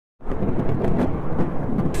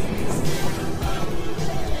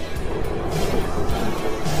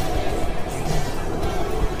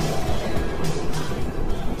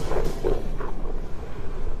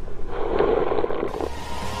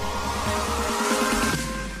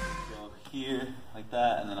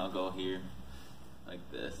I'll go here like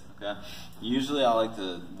this, okay? Usually I like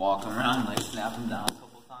to walk him around, like snap him down a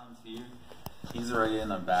couple times here. He's already in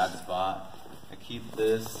a bad spot. I keep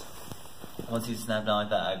this. Once he's snapped down like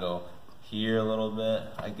that, I go here a little bit.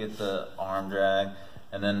 I get the arm drag.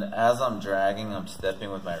 And then as I'm dragging, I'm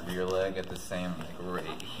stepping with my rear leg at the same, like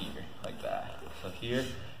right here, like that. So here,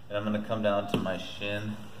 and I'm gonna come down to my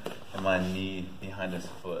shin and my knee behind his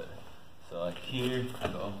foot. So like here, I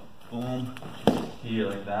go boom, here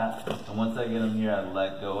like that. And once I get him here, I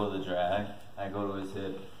let go of the drag. I go to his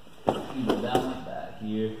hip, and go down like that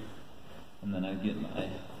here. And then I get my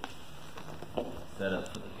setup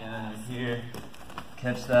for the guy here.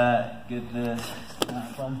 Catch that, get this,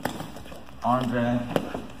 snap him. Arm drag,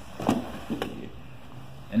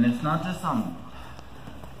 and it's not just I'm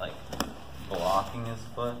like blocking his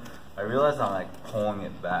foot. I realize I'm like pulling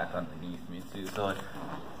it back underneath me too. So like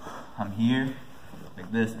I'm here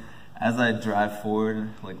like this. As I drive forward,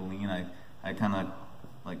 like lean, I kind of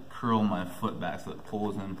like curl my foot back so it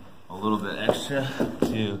pulls in a little bit extra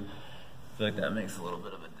too. I feel like that makes a little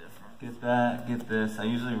bit of a difference. Get that, get this. I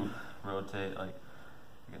usually rotate like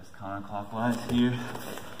I guess counterclockwise here.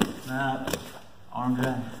 Snap, arm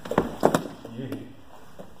drag, here,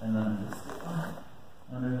 and then just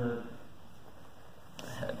underhook,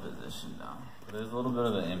 head position down. There's a little bit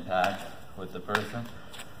of an impact with the person.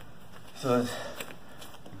 So it's,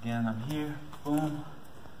 again, I'm here, boom,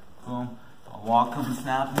 boom. I'll walk him,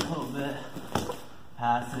 snap him a little bit,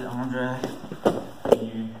 pass it, arm drag,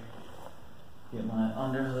 here. Get my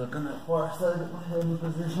underhook on that far side, get my head in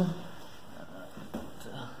position.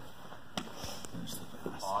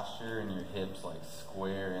 Posture and your hips like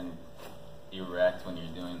square and erect when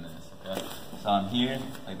you're doing this, okay? So I'm here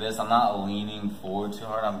like this. I'm not leaning forward too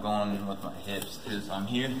hard. I'm going with my hips too. So I'm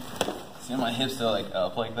here. See my hips are like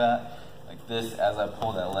up like that, like this as I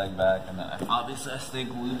pull that leg back, and then obviously I stay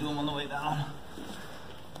glued to them on the way down.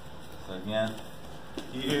 So again,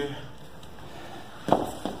 here.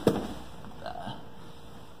 That.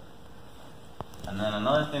 And then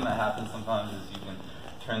another thing that happens sometimes is you can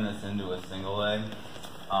turn this into a single leg.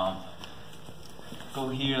 Go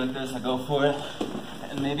here like this, I go for it,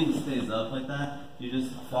 and maybe it stays up like that. You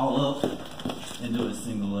just fall up into a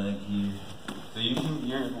single leg here. So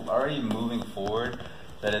you're already moving forward,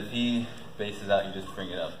 that if he bases out, you just bring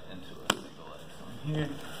it up into a single leg. So I'm here.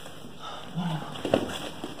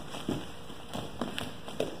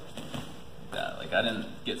 That, like I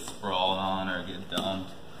didn't get sprawled on or get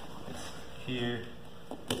dumped. It's here,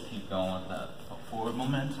 just keep going with that forward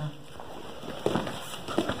momentum.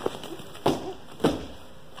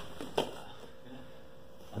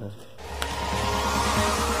 That's